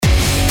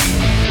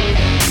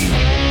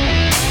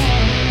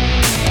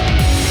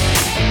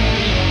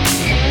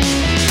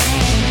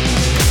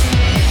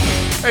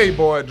Hey,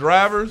 boy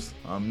drivers,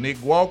 I'm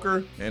Nick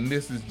Walker, and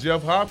this is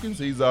Jeff Hopkins.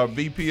 He's our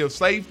VP of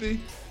Safety,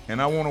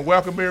 and I want to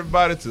welcome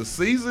everybody to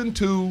Season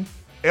 2,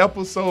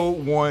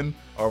 Episode 1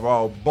 of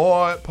our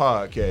Boyd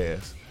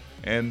Podcast.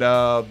 And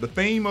the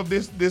theme of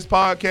this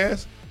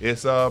podcast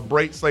is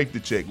Brake Safety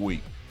Check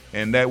Week,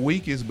 and that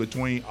week is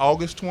between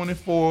August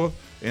 24th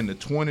and the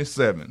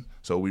 27th.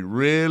 So we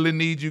really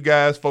need you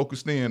guys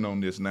focused in on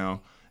this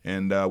now,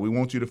 and we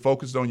want you to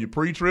focus on your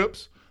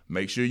pre-trips.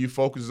 Make sure you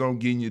focus on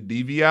getting your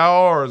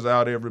DVIRs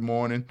out every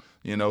morning,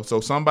 so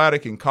somebody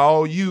can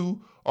call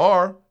you,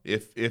 or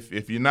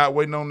if you're not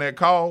waiting on that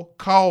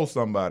call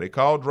somebody.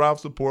 Call driver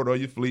support or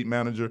your fleet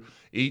manager.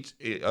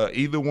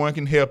 Either one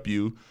can help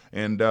you,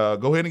 and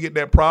go ahead and get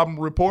that problem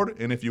reported.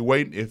 And if you're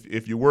waiting,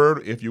 if you're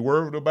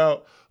worried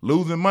about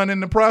losing money in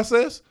the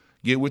process,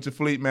 get with your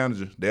fleet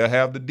manager. They'll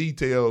have the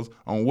details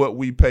on what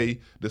we pay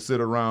to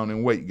sit around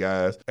and wait,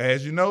 guys.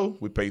 As you know,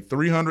 we pay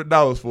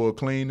 $300 for a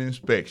clean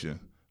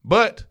inspection,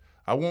 but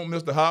I want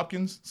Mr.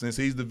 Hopkins, since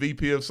he's the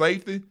VP of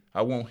Safety,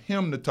 I want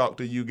him to talk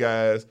to you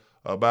guys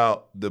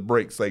about the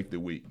Brake Safety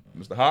Week.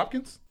 Mr.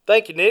 Hopkins?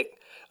 Thank you, Nick.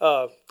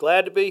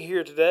 Glad to be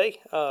here today.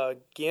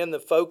 Again,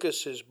 the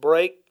focus is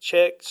Brake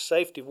Check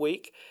Safety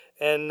Week.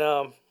 And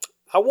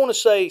I want to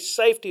say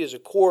safety is a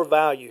core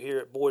value here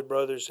at Boyd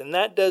Brothers, and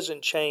that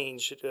doesn't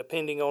change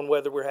depending on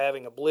whether we're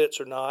having a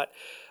blitz or not.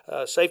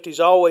 Safety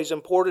is always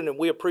important, and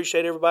we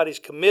appreciate everybody's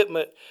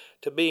commitment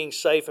to being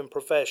safe and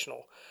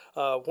professional.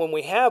 When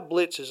we have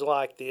blitzes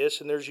like this,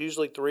 and there's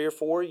usually 3 or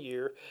 4 a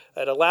year,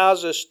 it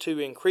allows us to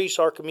increase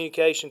our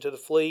communication to the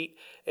fleet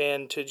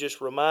and to just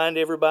remind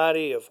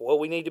everybody of what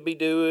we need to be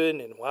doing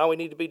and why we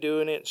need to be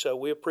doing it. So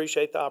we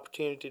appreciate the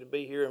opportunity to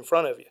be here in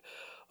front of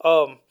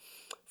you.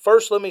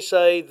 First, let me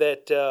say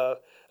that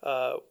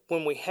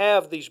when we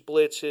have these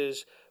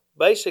blitzes,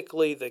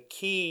 basically the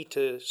key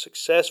to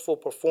successful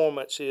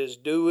performance is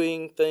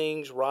doing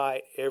things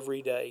right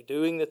every day,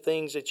 doing the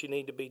things that you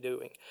need to be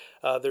doing.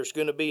 There's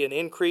going to be an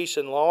increase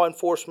in law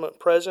enforcement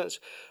presence,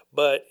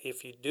 but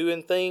if you're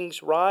doing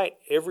things right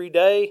every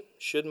day,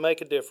 should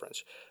make a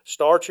difference.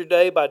 Start your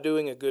day by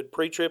doing a good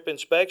pre-trip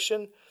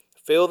inspection.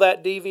 Fill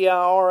that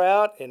DVIR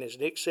out, and as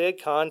Nick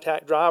said,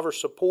 contact driver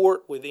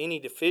support with any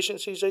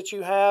deficiencies that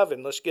you have,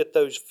 and let's get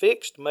those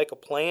fixed, make a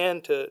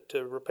plan to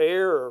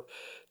repair or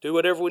do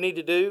whatever we need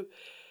to do.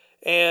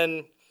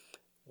 And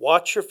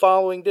watch your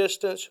following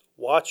distance,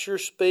 watch your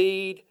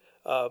speed,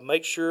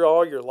 make sure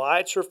all your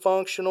lights are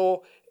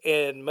functional,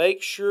 and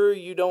make sure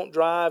you don't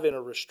drive in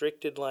a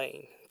restricted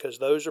lane, because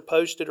those are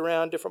posted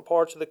around different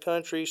parts of the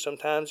country.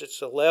 Sometimes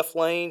it's the left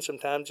lane,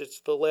 sometimes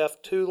it's the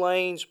left 2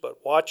 lanes, but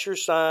watch your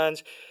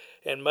signs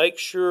and make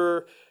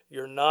sure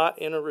you're not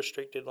in a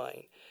restricted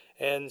lane.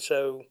 And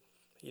so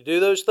you do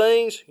those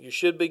things, you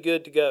should be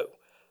good to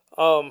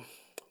go.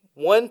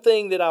 One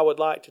thing that I would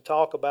like to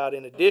talk about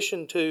in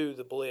addition to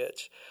the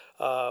Blitz,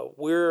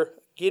 we're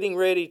getting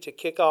ready to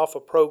kick off a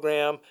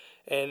program,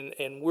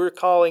 and we're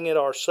calling it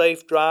our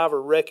Safe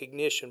Driver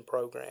Recognition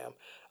Program.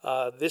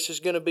 This is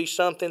going to be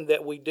something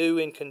that we do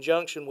in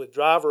conjunction with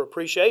Driver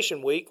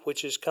Appreciation Week,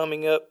 which is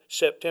coming up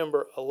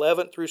September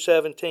 11th through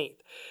 17th.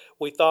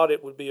 We thought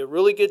it would be a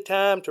really good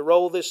time to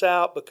roll this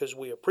out because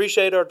we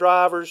appreciate our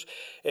drivers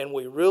and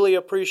we really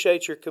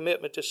appreciate your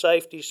commitment to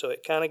safety, so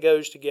it kind of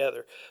goes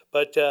together.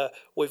 But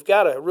we've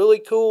got a really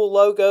cool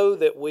logo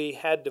that we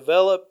had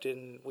developed,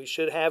 and we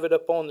should have it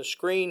up on the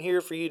screen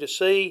here for you to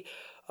see.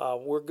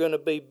 We're going to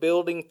be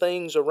building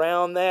things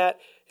around that,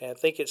 and I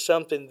think it's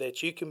something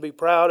that you can be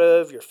proud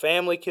of, your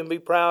family can be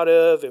proud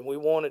of, and we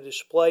want to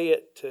display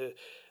it to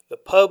the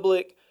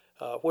public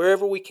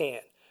wherever we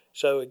can.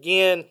 So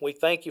again, we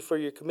thank you for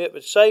your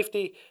commitment to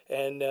safety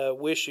and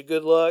wish you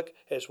good luck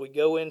as we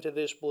go into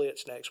this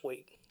blitz next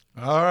week.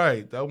 All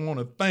right. I want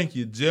to thank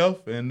you,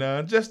 Jeff. And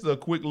just a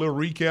quick little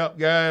recap,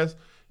 guys.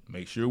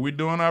 Make sure we're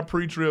doing our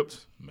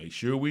pre-trips. Make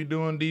sure we're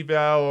doing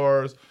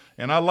DVIRs.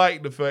 And I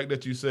like the fact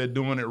that you said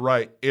doing it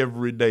right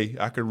every day.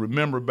 I can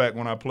remember back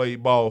when I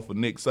played ball for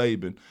Nick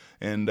Saban.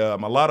 And a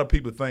lot of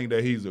people think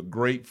that he's a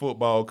great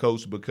football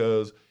coach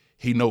because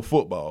he know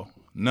football.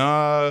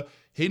 Nah,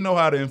 he know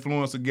how to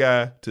influence a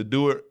guy to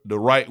do it the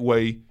right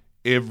way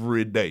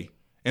every day.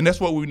 And that's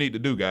what we need to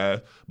do,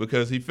 guys,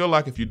 because he feel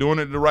like if you're doing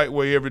it the right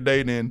way every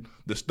day, then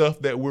the stuff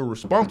that we're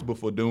responsible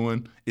for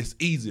doing is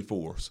easy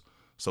for us.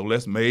 So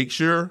let's make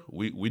sure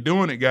we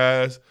doing it,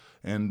 guys.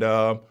 And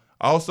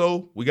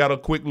also, we got a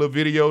quick little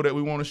video that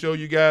we want to show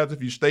you guys.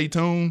 If you stay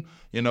tuned,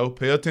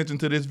 pay attention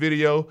to this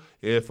video.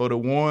 For the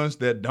ones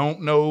that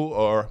don't know,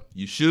 or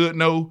you should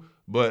know,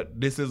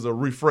 but this is a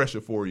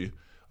refresher for you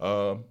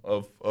of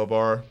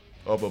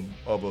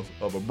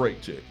a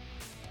brake check.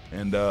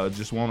 And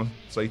just want to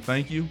say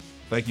thank you.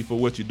 Thank you for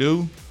what you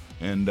do.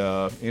 And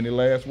any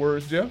last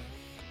words, Jeff?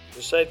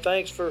 Just say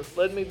thanks for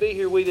letting me be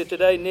here with you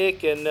today,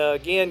 Nick. And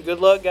again, good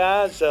luck,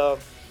 guys.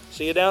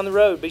 See you down the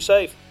road. Be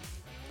safe.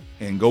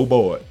 And go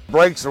Boyd.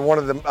 Brakes are one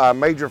of the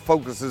major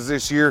focuses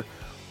this year.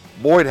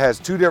 Boyd has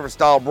 2 different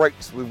style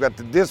brakes. We've got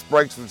the disc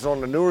brakes, which is on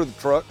the newer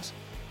trucks,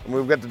 and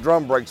we've got the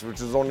drum brakes,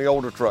 which is on the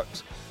older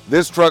trucks.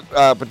 This truck,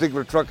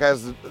 particular truck,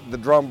 has the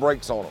drum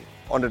brakes on them.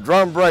 On the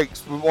drum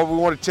brakes, what we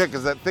want to check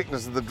is that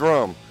thickness of the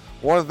drum.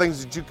 One of the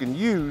things that you can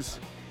use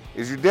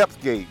is your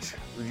depth gauge,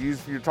 which you use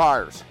for your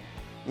tires.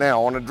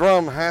 Now, on a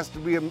drum, it has to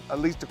be at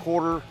least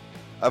 1/4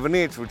 of an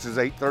inch, which is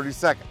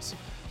 8/32.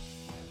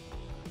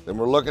 Then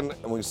we're looking,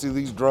 and we can see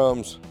these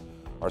drums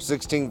are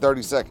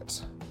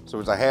 16/32, so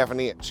it's a 1/2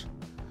 inch.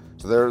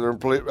 So they're in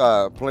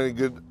plenty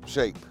good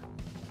shape.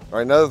 All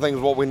right, another thing is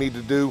what we need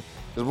to do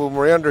is when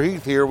we're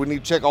underneath here, we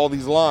need to check all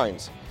these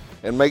lines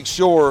and make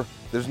sure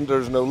there's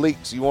no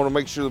leaks. You want to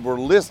make sure that we're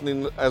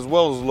listening as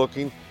well as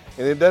looking,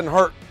 and it doesn't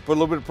hurt. Put a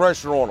little bit of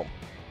pressure on them.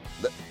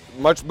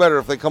 Much better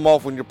if they come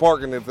off when you're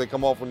parking than if they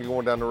come off when you're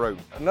going down the road.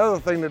 Another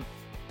thing that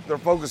they're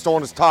focused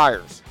on is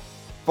tires.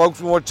 Folks,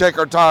 we want to check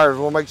our tires.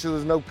 We want to make sure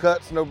there's no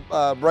cuts, no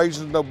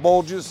abrasions, no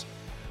bulges.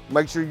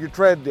 Make sure your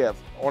tread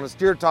depth. On a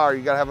steer tire,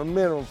 you got to have a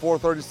minimum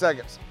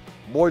 4/32.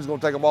 Boyd's going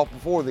to take them off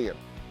before then.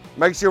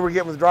 Make sure we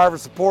get with driver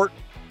support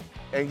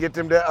and get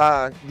them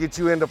to get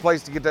you into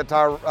place to get that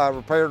tire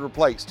repaired,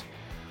 replaced.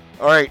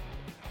 All right,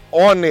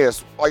 on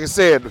this, like I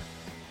said,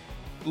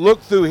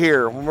 look through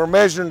here. When we're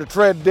measuring the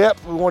tread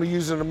depth, we want to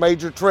use a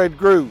major tread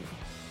groove.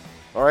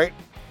 All right,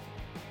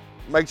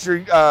 make sure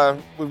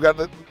we've got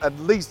at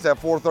least that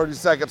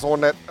 4/32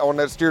 on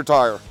that steer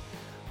tire.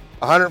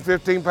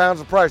 115 pounds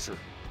of pressure.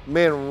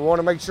 Minimum. We want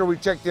to make sure we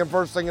check them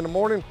first thing in the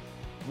morning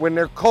when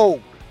they're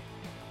cold.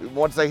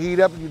 Once they heat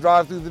up and you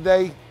drive through the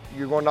day,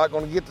 you're not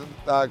going to get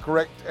the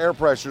correct air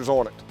pressures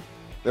on it.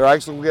 They're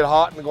actually going to get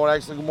hot and they're going to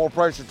actually get more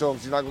pressure to them,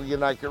 so you're not going to get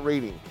an accurate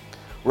reading.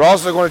 We're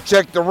also going to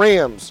check the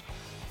rims.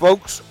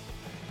 Folks,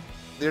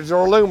 these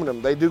are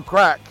aluminum. They do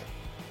crack.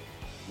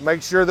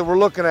 Make sure that we're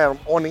looking at them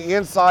on the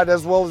inside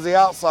as well as the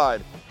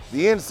outside.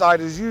 The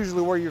inside is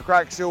usually where your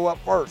cracks show up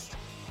first.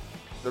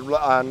 They're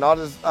not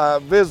as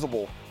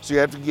visible, so you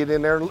have to get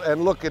in there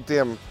and look at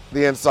them,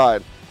 the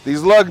inside.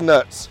 These lug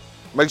nuts,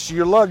 make sure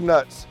your lug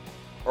nuts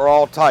are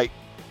all tight.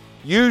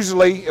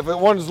 Usually, if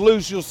one's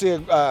loose, you'll see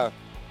a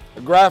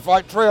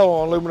graphite trail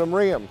on aluminum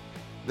rim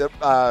that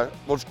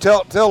will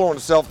tell on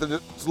itself that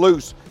it's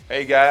loose.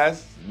 Hey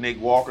guys,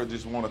 Nick Walker.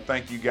 Just want to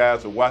thank you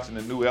guys for watching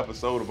the new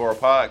episode of our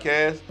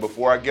podcast.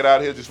 Before I get out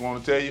of here, just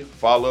want to tell you,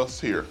 follow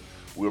us here.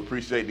 We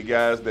appreciate the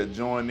guys that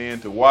joined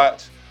in to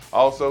watch.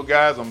 Also,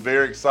 guys, I'm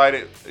very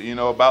excited,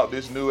 about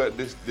this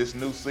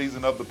new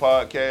season of the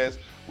podcast.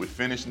 We're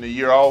finishing the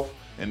year off,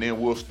 and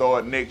then we'll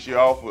start next year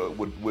off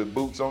with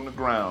boots on the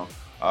ground.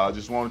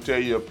 Just want to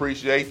tell you,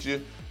 appreciate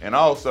you. And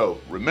also,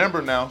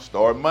 remember now,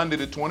 start Monday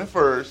the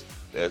 21st,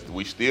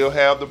 we still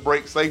have the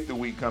Brake Safety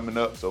Week coming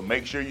up, so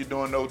make sure you're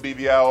doing those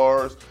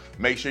DVIRs.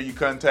 Make sure you're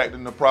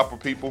contacting the proper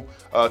people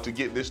to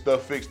get this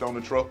stuff fixed on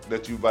the truck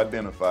that you've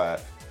identified.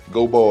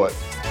 Go Boyd.